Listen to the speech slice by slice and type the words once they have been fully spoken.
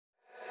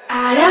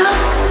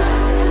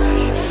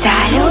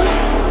Salut,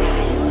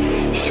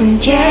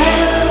 sunt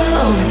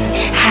eu un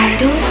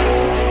haiduc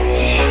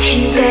și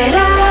te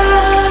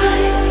rog,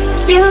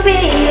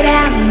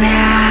 iubirea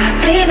mea,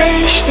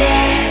 primește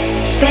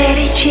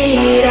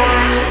fericirea.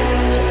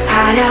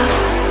 Alo,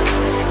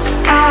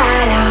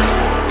 alo,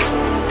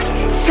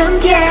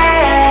 sunt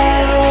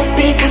eu,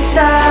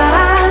 Picasso,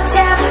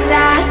 ți-am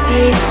dat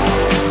tip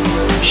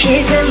și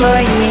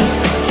zâmbăit,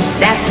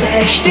 dar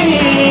să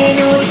știi,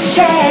 nu-ți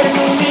cer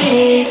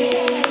nimic.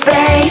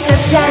 Vrei să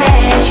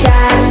pleci,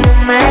 dar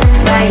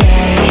numai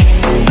ei,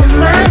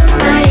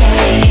 numai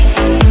ei,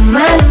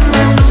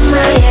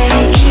 numai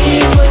ei,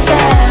 chipul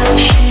tău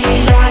și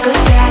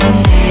dragostea din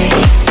tei.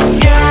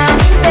 Eu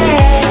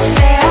amintesc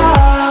pe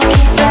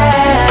ochii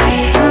tăi.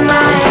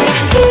 Mai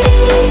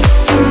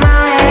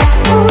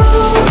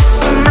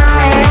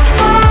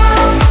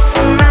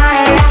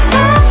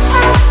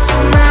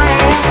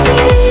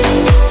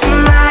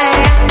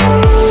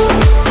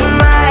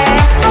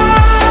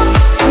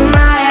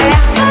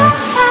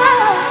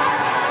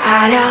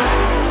alo,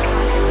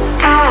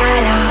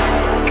 alo,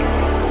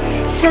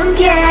 sunt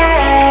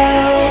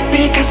eu,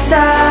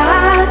 Picasso,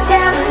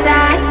 ți-am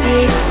dat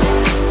tip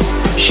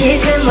și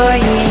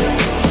zâmbăit,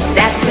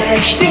 dar să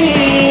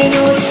știi,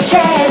 nu-ți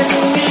cer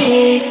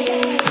nimic.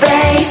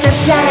 Vrei să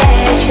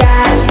pleci,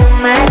 dar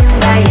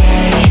numai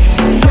ei,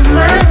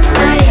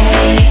 numai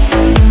ei,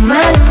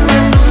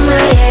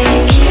 numai ei,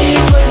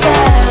 chipul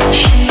tău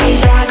și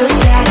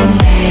dragostea din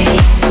tei.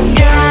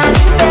 Eu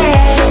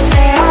amintesc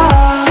pe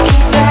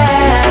ochii tăi.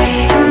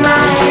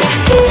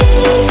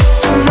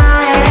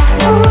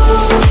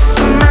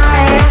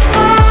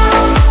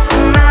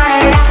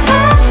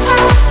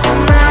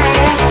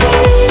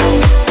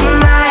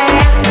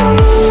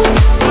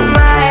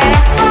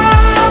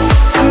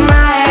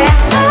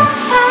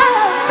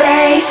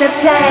 Să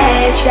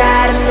pleci,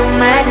 dar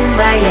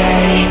numai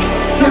ei,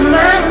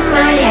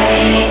 numai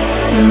ei,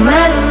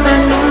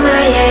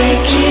 numai ei,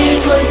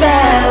 chipul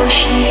tău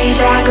și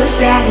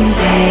dragostea din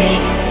tei.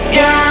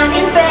 Eu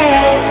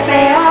amintesc pe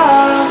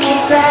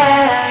ochii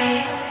tăi.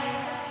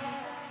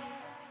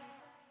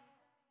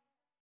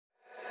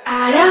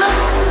 Alo,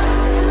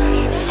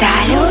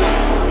 salut,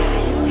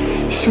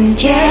 sunt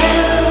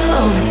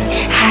eu un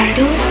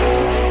haiduc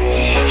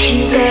și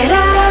te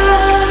rog,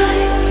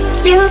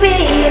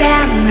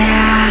 iubirea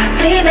mea,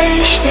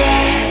 primește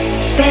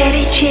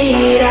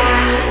fericirea.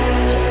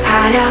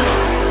 Alo,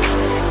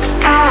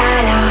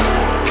 alo,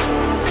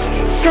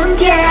 sunt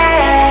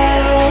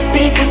eu,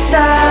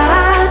 Picasso,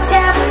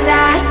 ți-am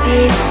dat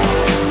tip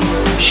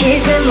și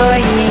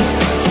zâmbăit,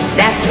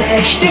 dar să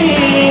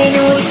știi,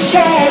 nu-ți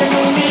cer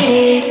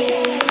nimic.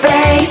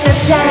 Vrei să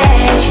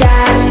pleci,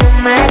 dar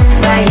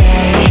numai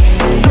ei,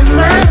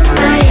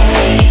 numai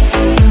ei,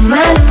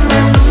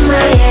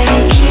 numai ei,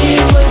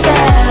 chipul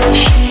tău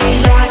și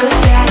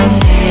dragostea din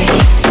tei.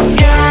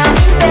 Eu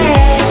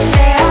amintesc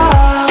pe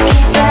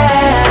ochii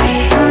tăi.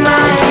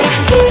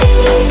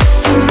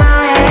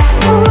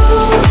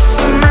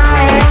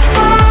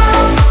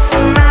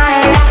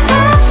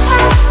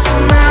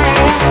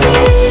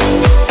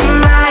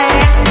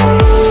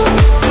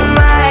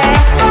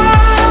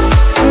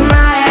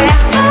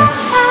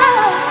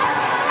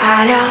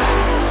 Alo,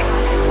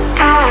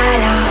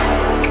 alo,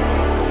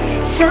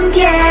 sunt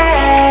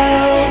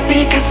eu,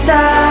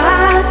 Picasso,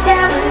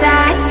 ți-am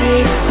dat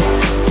tip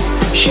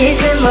și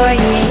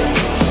zâmbăit,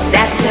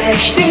 dar să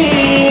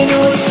știi,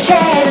 nu-ți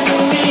cer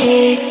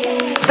nimic.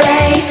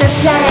 Vrei să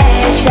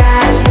pleci,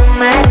 dar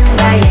numai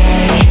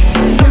ei,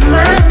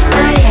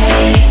 numai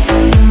ei,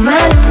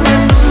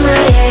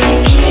 numai ei,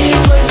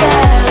 chipul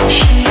tău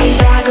și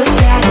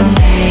dragostea din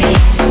tei.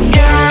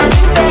 Eu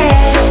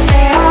amintesc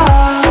pe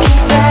ochii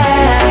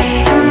tăi.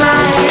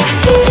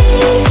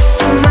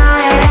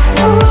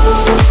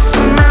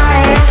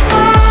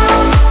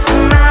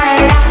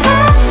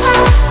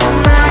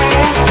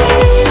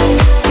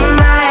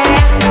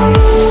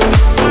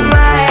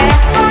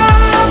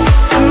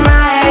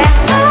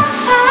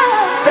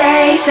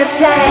 Vrei să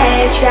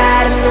pleci,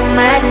 dar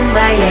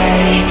numai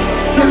ei,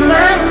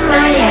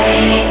 numai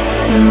ei,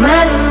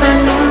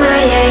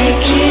 numai ei,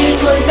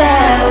 chipul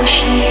tău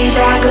și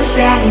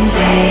dragostea din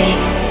tei.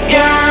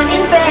 Eu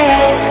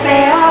amintesc pe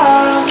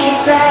ochii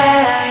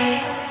tăi.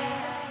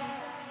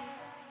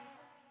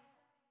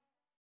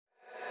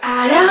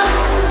 Alo,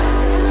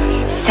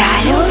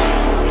 salut,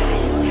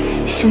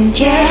 sunt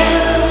eu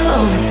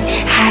un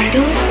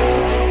haiduc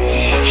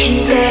și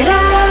te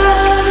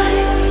rog,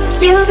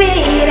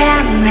 iubirea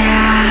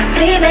mea,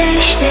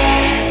 primește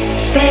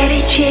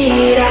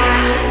fericirea.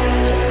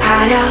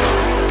 Alo,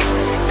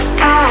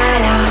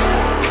 alo,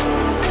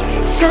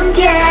 sunt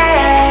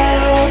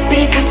eu,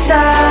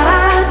 Picasso,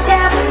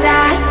 ți-am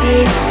dat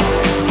tip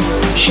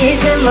și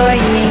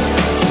zâmbăit,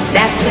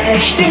 dar să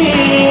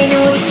știi,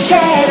 nu-ți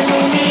cer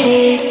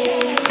nimic.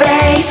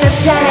 Vrei să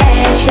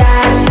pleci,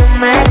 dar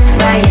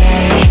numai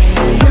ei,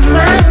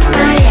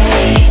 numai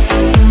ei,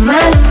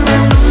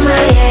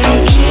 numai ei,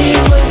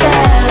 chipul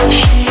tău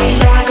și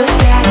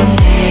dragostea din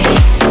tei.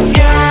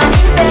 Eu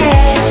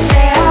amintesc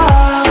pe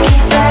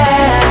ochii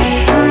tăi.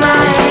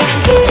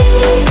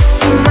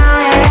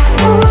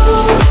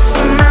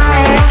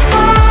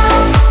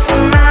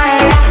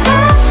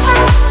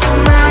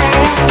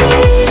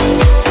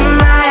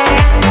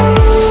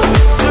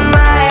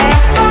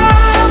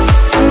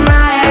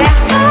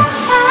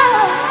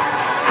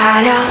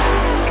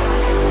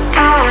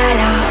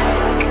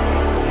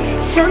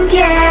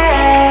 Sunt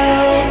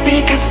eu,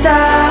 Picasso,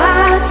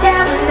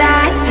 ți-am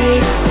dat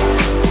tip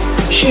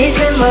și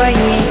sunt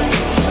voinic,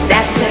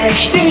 dar să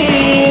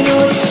știi,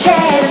 nu-ți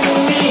cer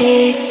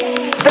nimic.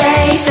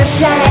 Vrei să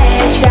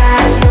pleci,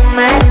 dar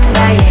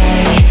numai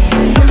ei,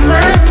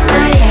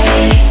 numai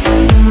ei,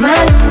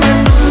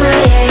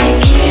 numai ei,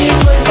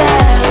 chipul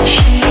tău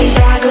și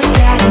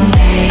dragostea din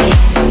mei.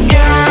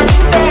 Eu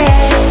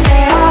amintesc pe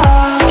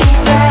ochii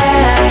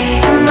tăi.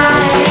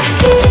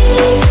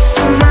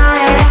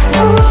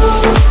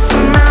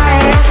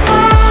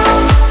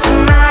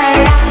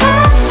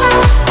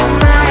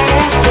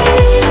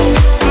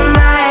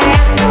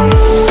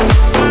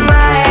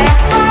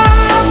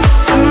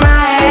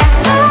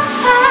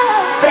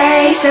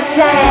 Să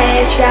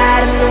pleci,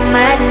 dar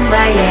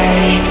numai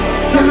ei,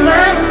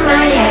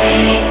 numai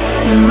ei,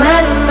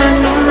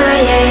 numai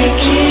ei,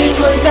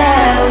 chipul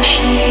tău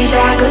și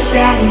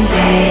dragostea din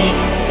tei.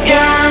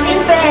 Eu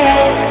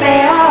amintesc pe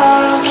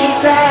ochii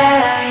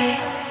tăi.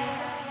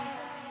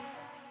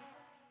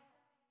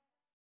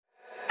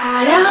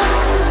 Alo,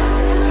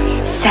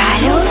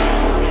 salut,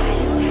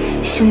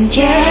 sunt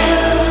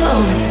eu,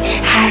 un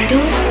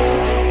haidut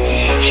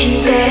și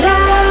te rog,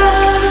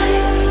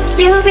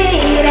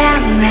 iubirea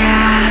mea,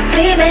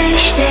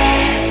 primește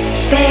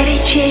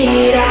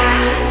fericirea.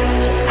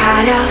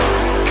 Alo,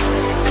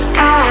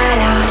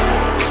 alo,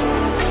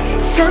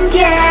 sunt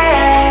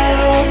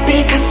eu,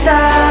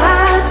 Picasso,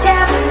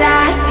 ți-am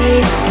dat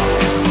tip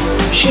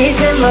și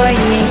sunt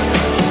voinic,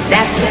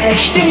 dar să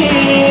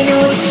știi,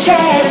 nu-ți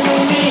cer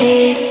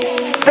nimic.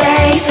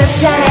 Vrei să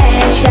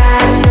pleci,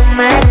 dar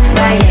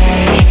numai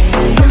ei,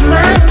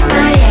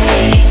 numai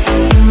ei,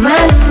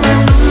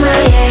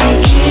 numai ei,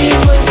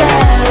 chipul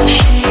tău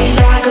și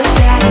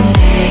dragostea din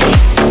mei.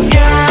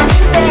 Eu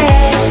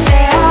amintesc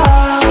pe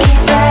ochii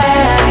tăi.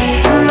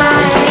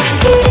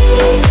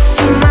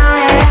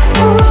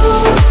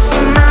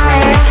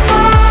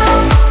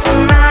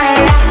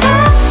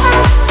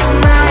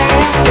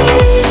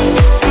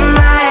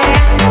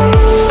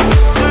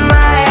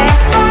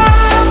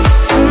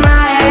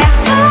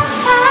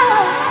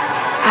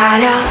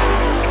 Alo,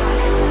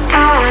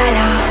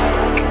 alo,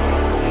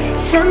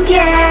 sunt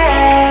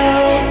eu,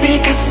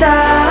 Picasso,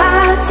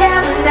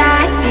 ți-am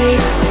dat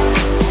tip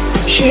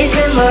și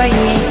sunt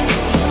voinic,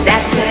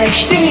 dar să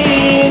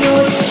știi,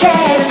 nu-ți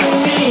cer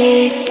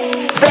nimic.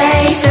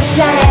 Vrei să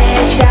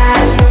pleci,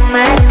 dar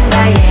numai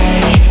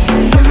ei,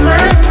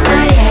 numai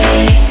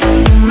ei,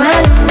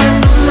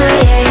 numai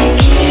ei,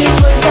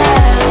 chipul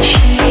tău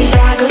și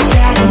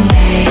dragostea din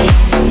mei.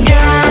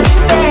 Eu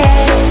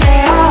amintesc pe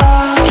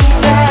ochii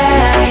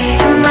tăi.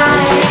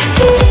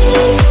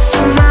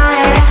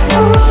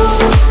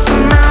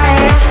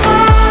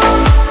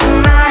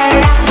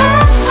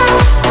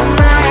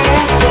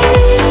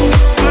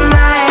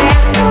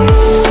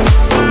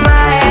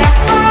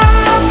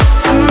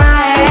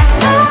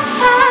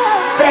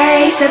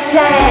 Să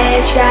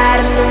pleci, dar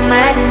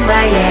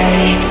numai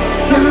ei,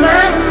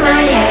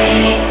 numai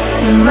ei,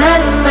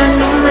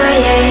 numai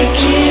ei,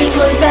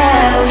 chipul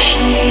tău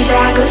și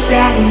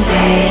dragostea din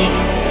tei.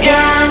 Eu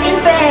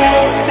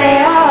amintesc pe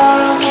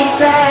ochii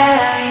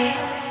tăi.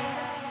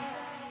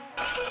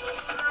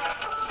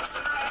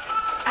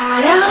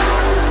 Alo,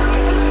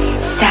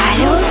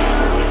 salut,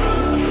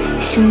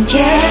 sunt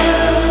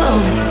eu,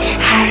 un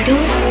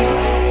haidut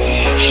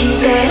și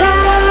te rog,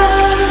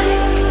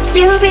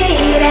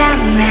 iubirea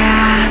mea,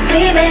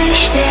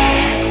 primește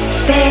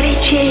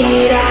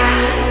fericirea.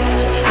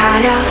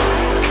 Alo,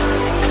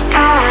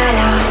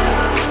 alo,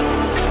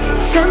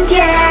 sunt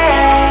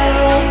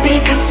eu,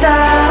 Picasso,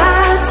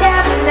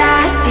 ți-am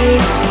dat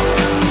tip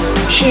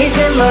și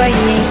sunt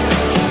voinic,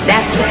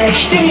 dar să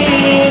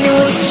știi,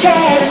 nu-ți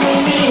cer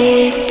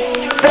nimic.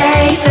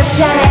 Vrei să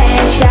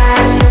pleci,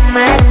 dar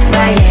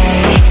numai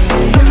ei,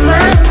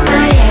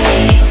 numai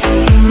ei,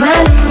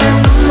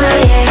 numai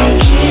ei,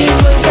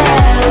 chipul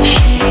tău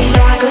și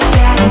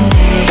dragostea din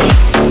mei.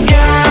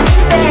 Eu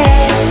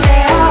amintesc pe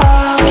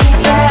ochii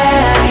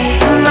tăi.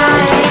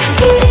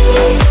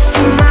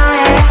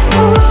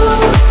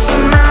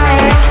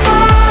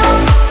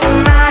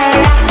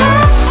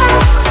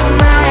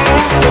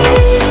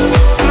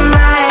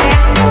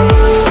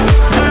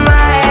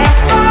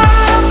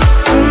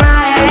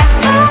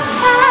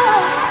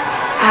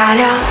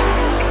 Alo,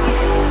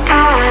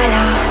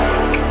 alo,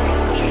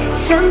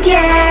 sunt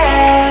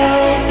eu,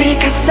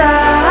 Picasso,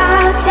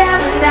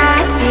 ți-am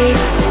dat tip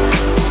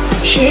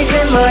și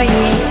sunt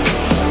voinic,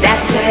 dar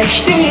să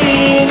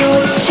știi,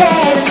 nu-ți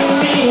cer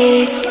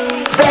nimic.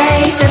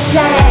 Vrei să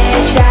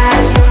pleci, dar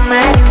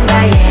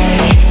numai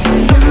ei,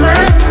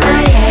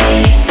 numai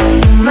ei,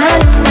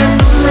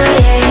 numai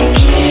ei,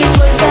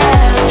 chipul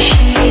tău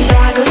și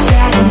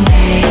dragostea din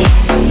mei.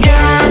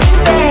 Eu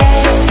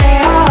amintesc pe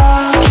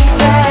ochii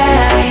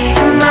tăi.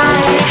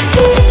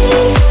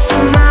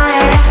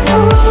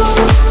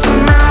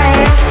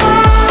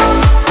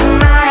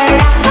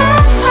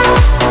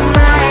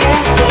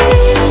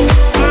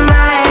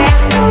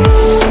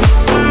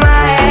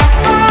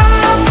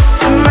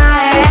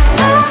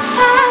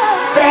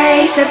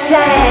 Vrei să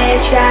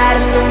pleci, dar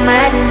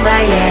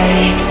numai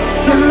ei,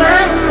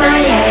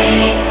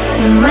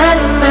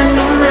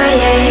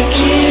 너만의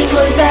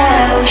기분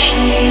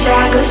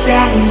다우시다고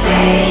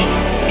사는데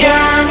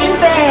양인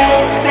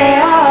best